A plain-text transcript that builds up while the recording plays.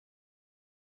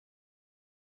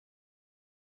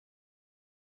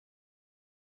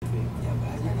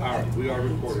We are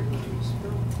recording.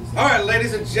 All right,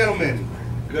 ladies and gentlemen,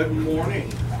 good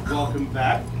morning. Welcome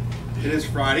back. It is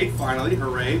Friday, finally.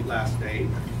 Hooray, last day.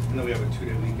 And then we have a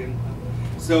 2-day weekend.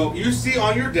 So you see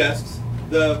on your desks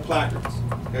the placards.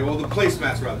 Okay, well, the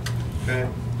placemats, rather. Okay,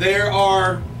 there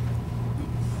are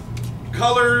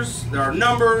colors, there are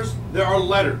numbers, there are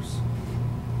letters.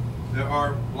 There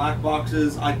are black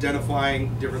boxes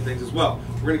identifying different things as well.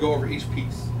 We're going to go over each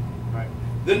piece. Right.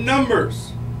 The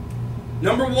numbers.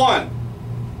 Number 1.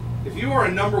 If you are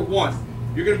a number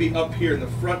 1, you're going to be up here in the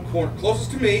front corner.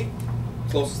 Closest to me,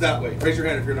 closest that way. Raise your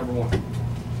hand if you're number 1.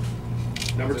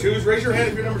 Number 2s, raise your hand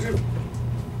if you're number 2.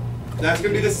 That's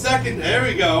going to be the second. There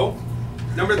we go.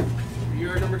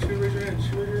 You're number 2, raise your hand.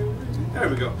 There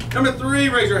we go. Number 3,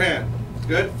 raise your hand.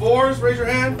 Good. 4s, raise your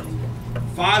hand.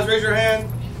 5s, raise your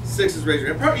hand. 6s, raise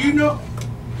your hand. You know,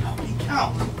 you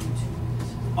count.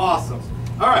 Awesome.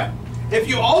 All right. If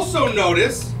you also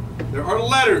notice, there are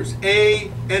letters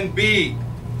A and B.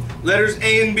 Letters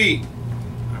A and B.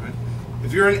 All right.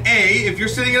 If you're an A, if you're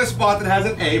sitting in a spot that has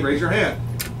an A, raise your hand.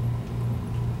 If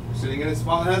you're sitting in a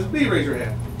spot that has a B, raise your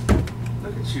hand.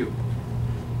 Look at you.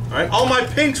 All right. All my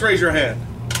pinks, raise your hand.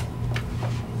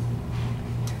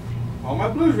 All my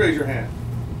blues, raise your hand.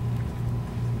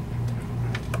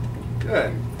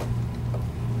 Good.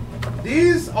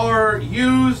 These are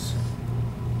used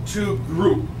to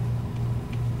group.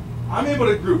 I'm able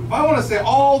to group. If I want to say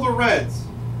all the reds,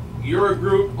 you're a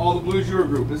group, all the blues, you're a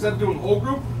group. Instead of doing whole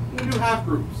group, I'm going to do half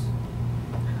groups.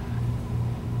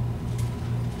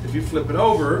 If you flip it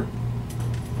over,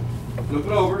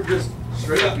 just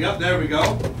straight up. Yep, there we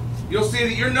go. You'll see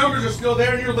that your numbers are still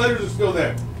there and your letters are still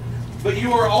there. But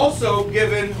you are also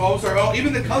given,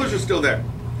 even the colors are still there.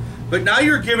 But now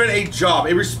you're given a job,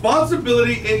 a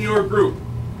responsibility in your group.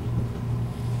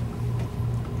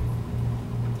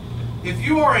 If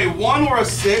you are a 1 or a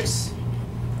 6,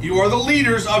 you are the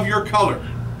leaders of your color.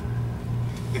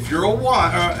 If you're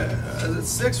a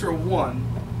 6 or a 1,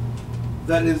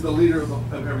 that is the leader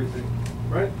of everything,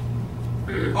 right?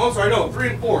 Oh, sorry, no, 3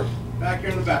 and 4, back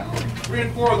here in the back. 3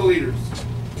 and 4 are the leaders.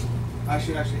 I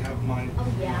should actually have mine. Oh,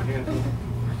 yeah.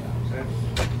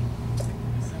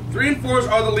 3 and 4s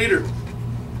are the leader.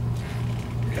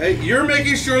 Okay, you're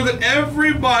making sure that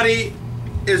everybody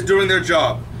is doing their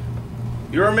job.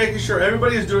 You're making sure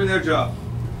everybody is doing their job.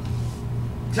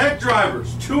 Tech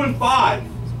drivers, 2 and 5.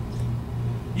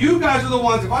 You guys are the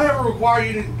ones, if I ever require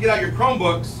you to get out your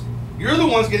Chromebooks, you're the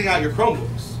ones getting out your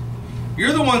Chromebooks.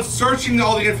 You're the ones searching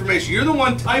all the information. You're the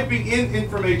one typing in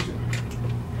information.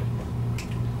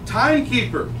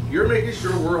 Timekeeper, you're making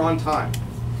sure we're on time.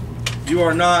 You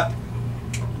are not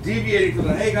deviating from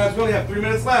the, hey guys, we only have 3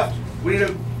 minutes left. We need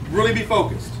to really be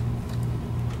focused.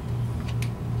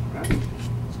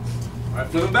 All right,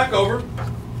 flip it back over.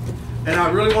 And I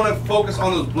really want to focus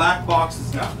on those black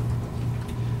boxes now.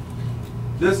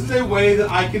 This is a way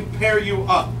that I can pair you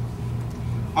up.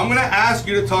 I'm going to ask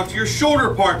you to talk to your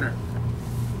shoulder partner.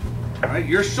 All right,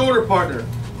 your shoulder partner.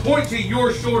 Point to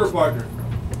your shoulder partner.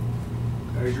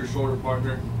 There's your shoulder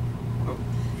partner. Oh,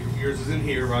 yours is in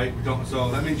here, right?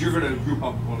 So that means you're going to group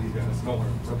up with one of these guys. Don't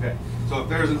worry, it's okay. So if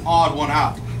there's an odd one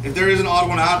out, I'm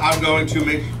going to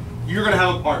make. You're going to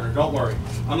have a partner. Don't worry.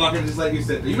 I'm not going to just let you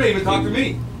sit there. You may even talk to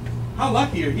me. How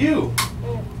lucky are you?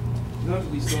 You don't have to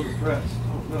be so depressed.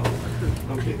 Oh no.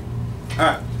 Okay. All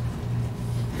right.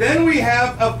 Then we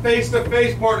have a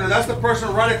face-to-face partner. That's the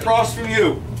person right across from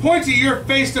you. Point to your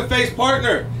face-to-face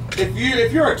partner. If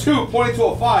you're a 2 pointing to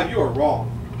a 5, you are wrong.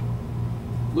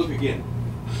 Look again.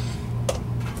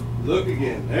 Look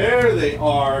again. There they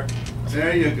are.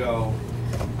 There you go.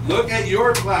 Look at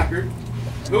your placard.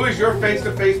 Who is your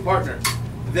face-to-face partner?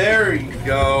 There you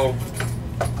go.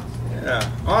 Yeah,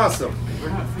 awesome. We're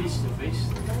not face-to-face.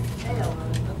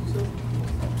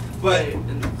 But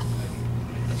in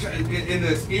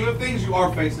the scheme of things, you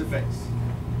are face-to-face.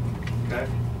 Okay?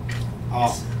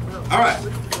 Awesome. All right.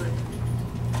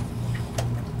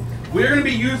 We're going to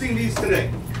be using these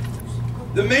today.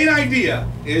 The main idea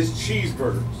is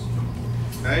cheeseburgers.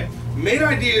 Okay? Main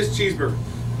idea is cheeseburgers.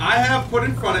 I have put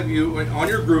in front of you on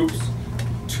your groups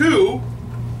 2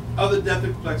 of the depth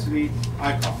and complexity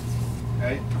icons.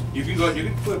 Okay? You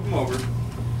can flip them over.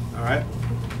 All right?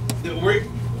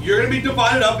 You're going to be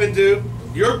divided up into,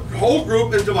 your whole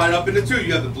group is divided up into 2.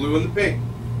 You have the blue and the pink.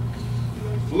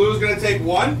 Blue is going to take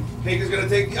one, pink is going to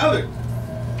take the other.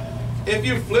 If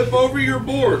you flip over your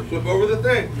board, flip over the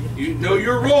thing, you know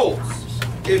your roles.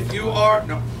 If you are,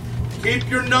 no, keep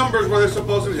your numbers where they're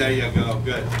supposed to be. There you go,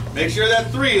 good. Make sure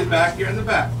that 3 is back here in the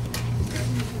back.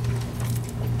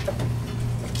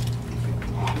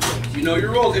 You know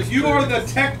your roles. If you are the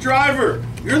tech driver,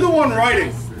 you're the one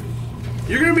writing.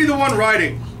 You're going to be the one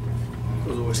writing.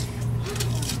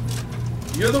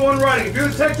 You're the one writing. If you're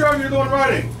the tech driver, you're the one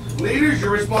writing. Leaders,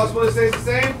 your responsibility stays the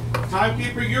same.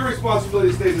 Timekeeper, your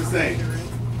responsibility stays the same.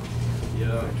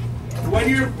 Yeah. When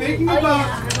you're thinking about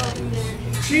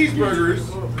cheeseburgers,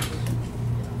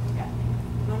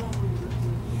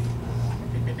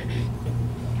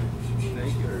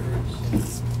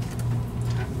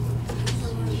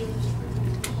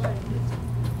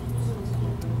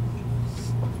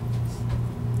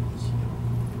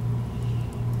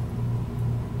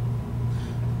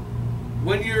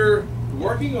 when you're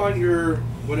working on your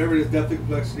whatever it is, depth and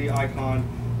complexity icon,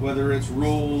 whether it's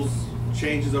rules,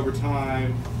 changes over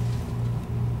time,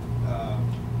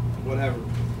 whatever,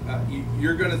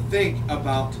 you're going to think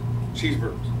about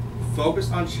cheeseburgers.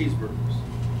 Focus on cheeseburgers.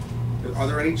 Are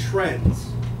there any trends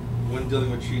when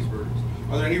dealing with cheeseburgers?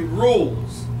 Are there any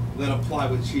rules that apply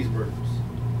with cheeseburgers?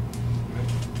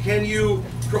 Can you,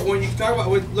 when you talk about,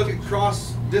 look at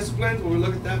cross discipline, when we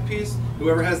look at that piece,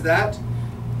 whoever has that,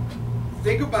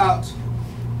 think about,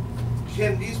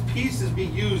 can these pieces be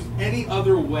used any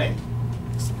other way?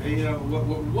 Okay, you know,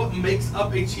 what makes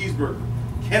up a cheeseburger?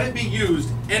 Can it be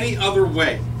used any other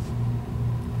way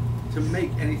to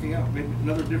make anything else? Maybe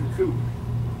another different food.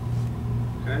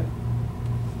 Okay?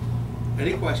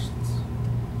 Any questions?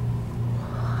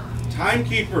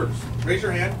 Timekeepers, raise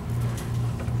your hand.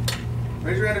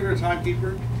 Raise your hand if you're a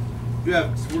timekeeper. We're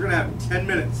going to have 10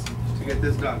 minutes to get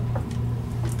this done.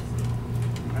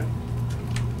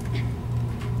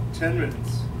 10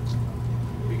 minutes.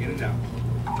 Beginning now.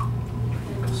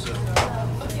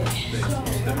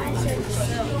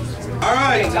 All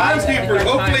right, timekeepers.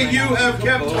 Hopefully you have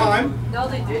kept time. No,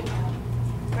 they did.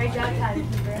 Great job,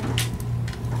 timekeeper.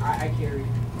 I carry.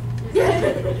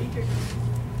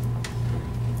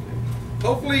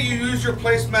 Hopefully you use your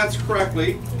placemats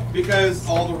correctly, because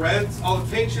all the reds, all the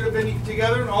pinks should have been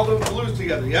together and all the blues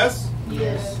together. Yes?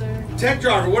 Yes, sir. Tech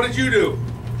driver, what did you do?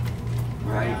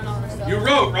 Right. You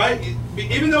wrote, right?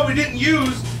 Even though we didn't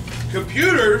use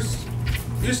computers,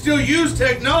 you still use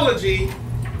technology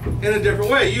in a different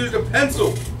way. You used a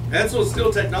pencil. Pencil is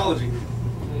still technology.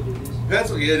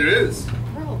 Pencil, yeah, it is.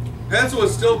 Pencil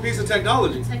is still a piece of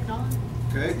technology. Technology.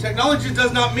 Okay? Technology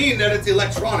does not mean that it's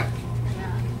electronic.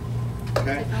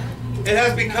 Okay? It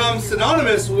has become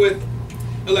synonymous with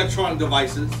electronic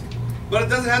devices, but it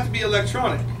doesn't have to be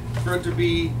electronic for it to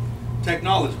be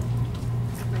technology.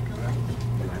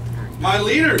 My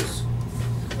leaders,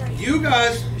 you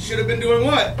guys should have been doing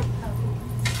what?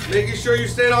 Making sure you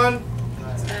stayed on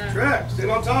track, stayed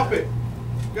on topic.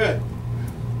 Good.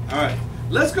 All right.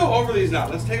 Let's go over these now.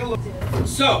 Let's take a look.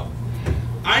 So,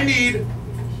 I need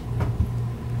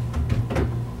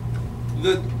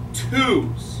the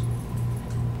twos.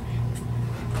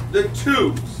 The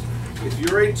twos. If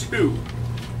you're a two,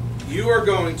 you are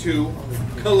going to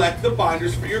collect the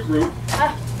binders for your group.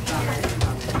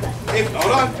 Hey,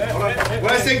 hold on.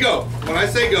 When I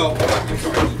say go,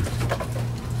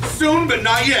 soon but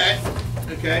not yet,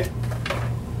 okay?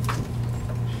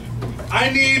 I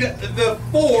need the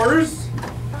fours.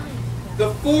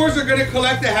 The fours are going to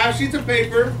collect the half sheets of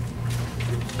paper.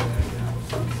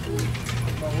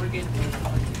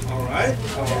 All right.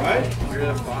 You're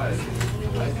at 5.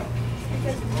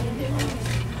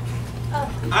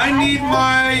 I need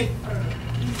my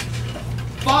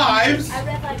fives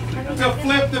to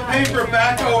flip the paper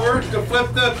back over, to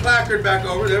flip the placard back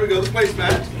over. There we go, the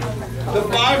placemat. The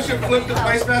fives should flip the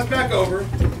placemats back over.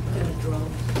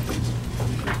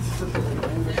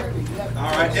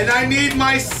 All right, and I need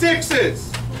my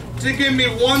sixes to give me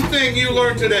one thing you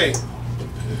learned today.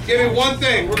 Give me one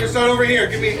thing. We're gonna start over here.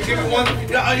 Give me one.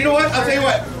 You know what? I'll tell you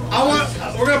what.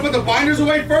 We're gonna put the binders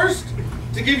away first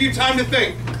to give you time to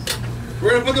think. We're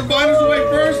gonna put the binders away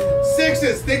first.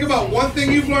 Sixes. Think about one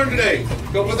thing you've learned today.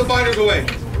 Go put the binders away.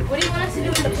 What do you want us to do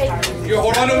with the paper? You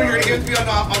hold on to it. You're gonna give it to me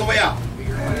on the way out.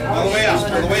 On the way out.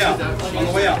 On the way out. On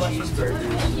the way out.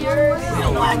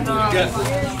 Yes.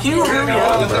 Can you turn me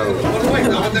off, bro?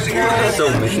 So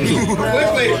mean.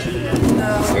 Quickly.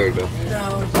 There you go.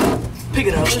 Pick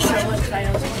it up.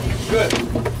 Good.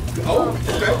 Oh,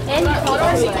 okay. And hold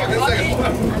on a second.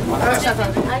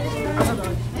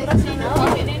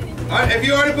 All right, if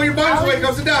you already put your binders away,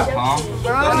 come sit down. Come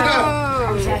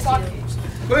sit down.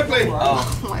 Quickly.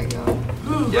 Oh my god.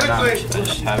 Quickly.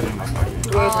 Just have it in my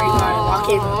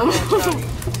pocket.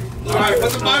 All right,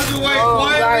 put the binders away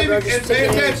quietly and pay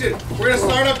attention. We're going to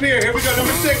start up here. Here we go,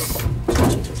 number 6.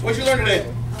 What you learn today?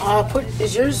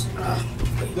 Is yours?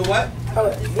 The what?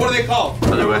 What are they called?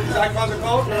 What icons are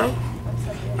called? No.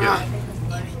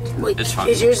 Wait, It's fine.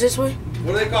 is yours this way?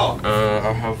 What are they called?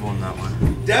 I'll have one that way.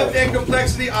 Depth and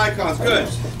complexity icons. Good.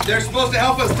 They're supposed to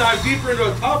help us dive deeper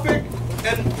into a topic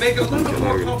and make it a little bit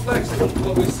more complex than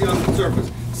what we see on the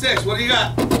surface. 6, what do you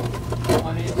got?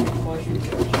 Unanswered questions.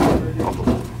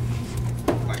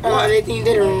 Anything you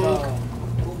did wrong.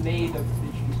 Who made the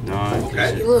No,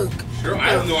 Okay. Look. Sure, I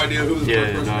have no idea who the Yeah,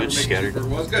 first person no, who it's made scattered. the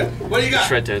was. Good. What do you got?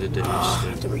 it's right there. The digits. I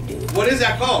have to redo it. What is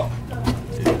that called?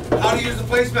 How to use the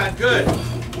placemat. Good.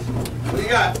 What do you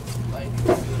got?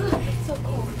 So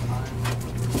cool.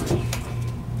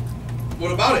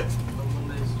 What about it?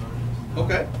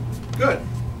 Okay. Good.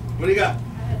 What do you got? I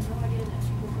had no idea that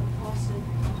people could pause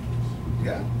it.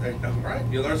 Yeah. There you go. Right.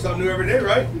 You learn something new every day,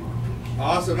 right?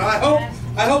 Awesome. And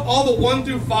I hope all the 1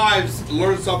 through 5s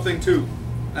learn something too.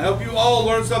 I hope you all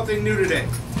learn something new today.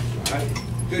 All right.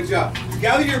 Good job.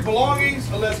 Gather your belongings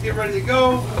and let's get ready to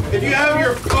go. If you have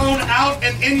your phone out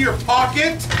and in your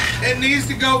pocket, it needs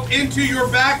to go into your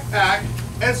backpack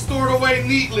and stored away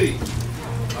neatly.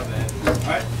 All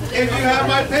right. If you have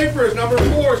my papers, number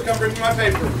 4s, come bring me my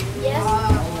paper.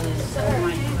 Yes,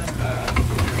 sir.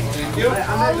 Thank you.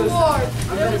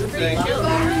 Thank you.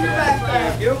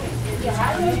 Thank you.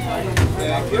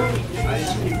 Thank you.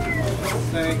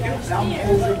 Thank you.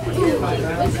 All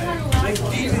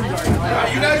right,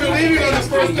 you guys are leaving on the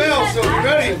first bell, so be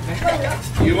ready.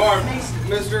 You are,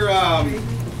 Mr.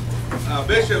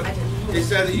 Bishop. He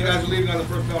said that you guys are leaving on the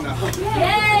first bell now.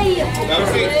 Yay! Have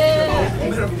a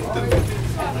seat.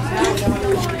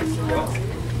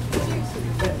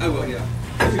 I will, yeah.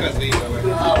 You guys leave that way. You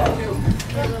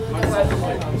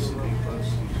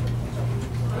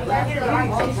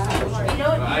know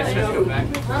what? I just have to go back.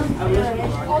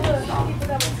 All the people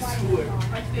that were flying.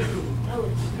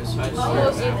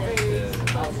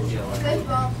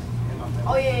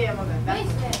 Oh yeah, my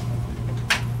bad.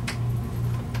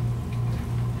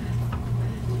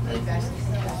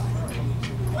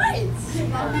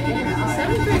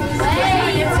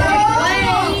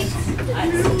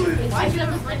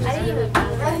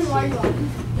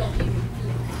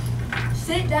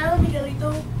 Sit down,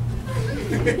 Miguelito.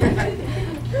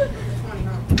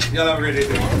 Y'all have a great day.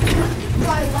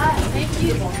 Thank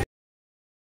you.